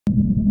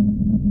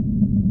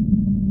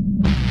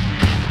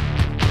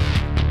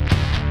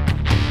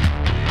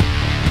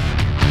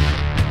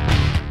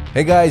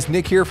Hey guys,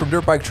 Nick here from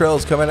Dirt Bike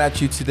Trails coming at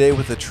you today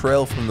with a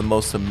trail from the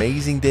most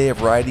amazing day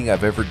of riding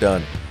I've ever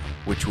done,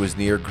 which was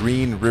near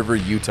Green River,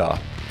 Utah.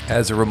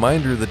 As a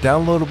reminder, the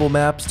downloadable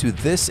maps to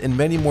this and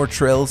many more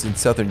trails in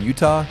southern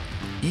Utah,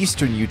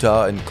 eastern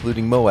Utah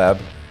including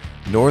Moab,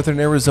 northern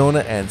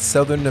Arizona, and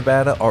southern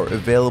Nevada are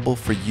available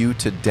for you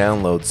to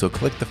download. So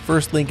click the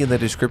first link in the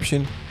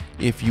description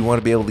if you want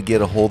to be able to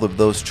get a hold of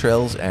those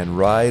trails and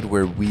ride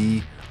where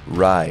we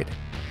ride.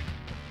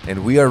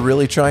 And we are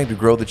really trying to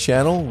grow the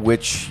channel,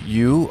 which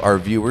you, our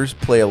viewers,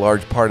 play a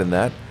large part in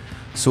that.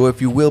 So if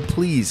you will,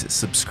 please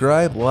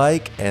subscribe,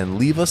 like, and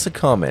leave us a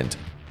comment.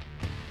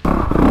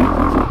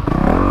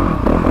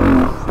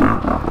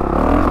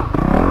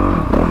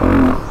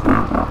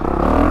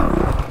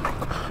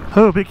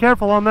 Oh, be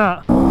careful on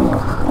that.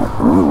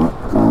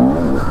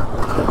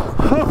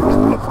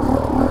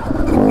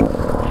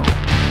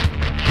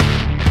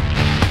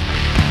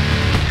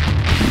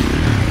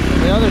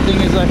 The other thing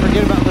is I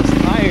forget about this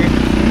tire.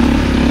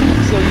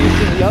 I'm so used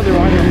to the other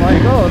one, I'm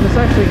like, oh, this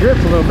actually grips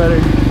a little better.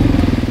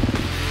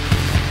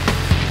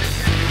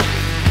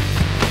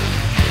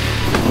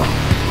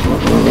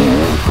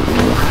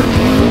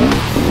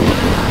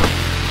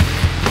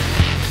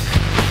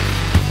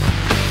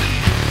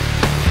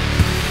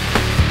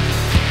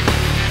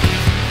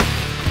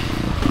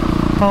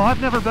 Oh,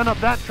 I've never been up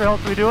that trail.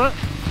 Can we do it?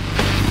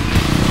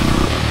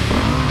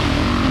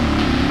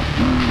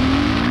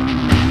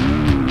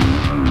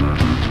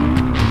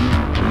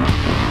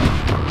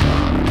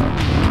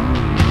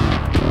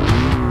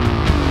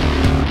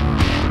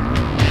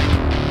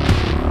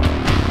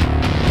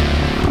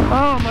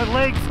 Oh,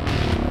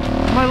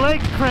 my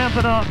legs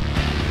cramping up.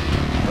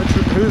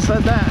 Who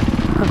said that?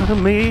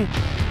 Me.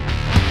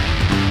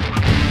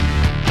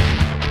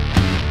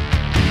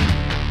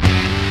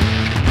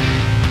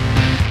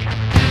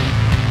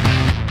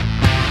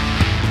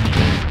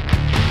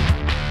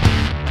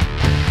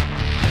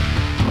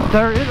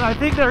 I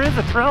think there is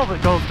a trail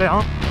that goes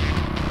down.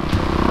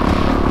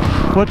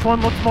 Which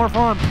one looks more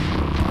fun?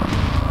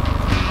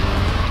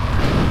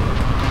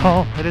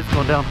 Oh, it is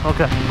going down.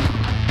 Okay.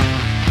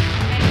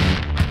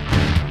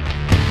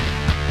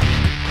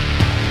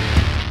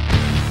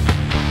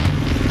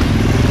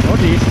 Oh,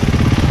 geez.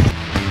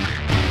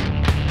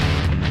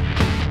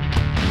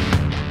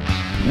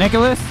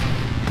 Nicholas,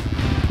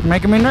 you're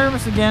making me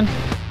nervous again.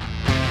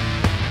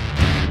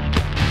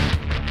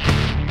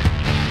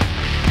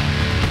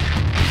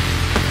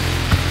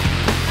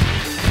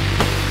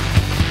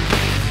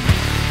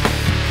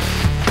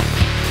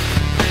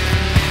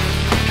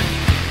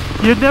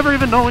 You'd never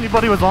even know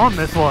anybody was on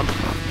this one.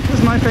 This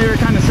is my favorite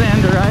kind of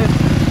sand to ride.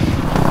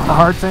 A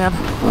hard sand.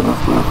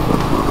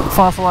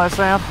 Fossilized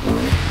sand.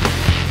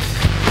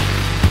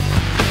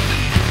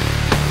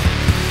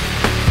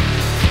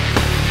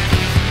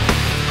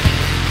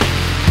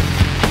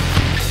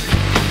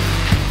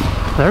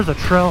 There's a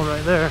trail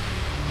right there.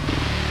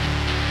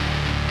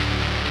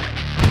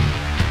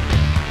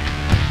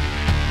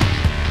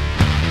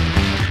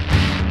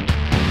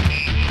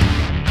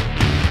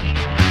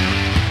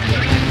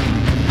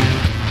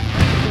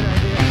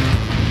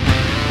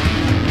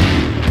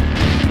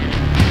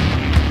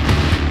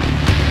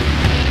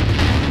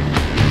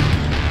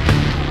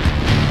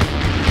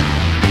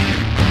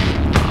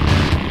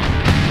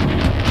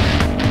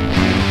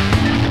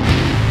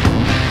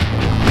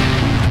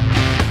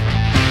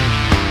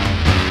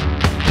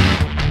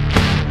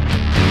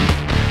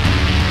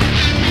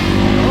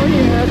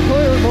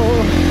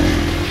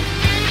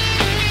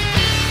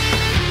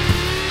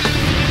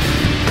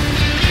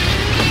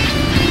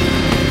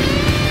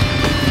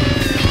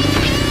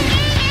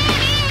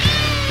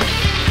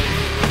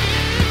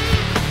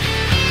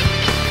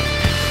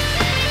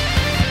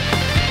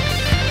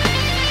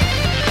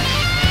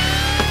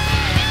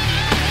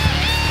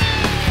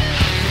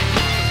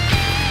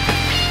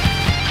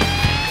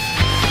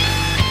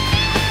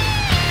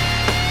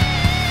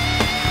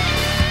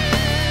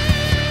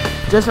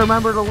 Just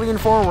remember to lean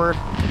forward.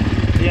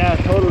 Yeah,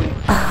 totally.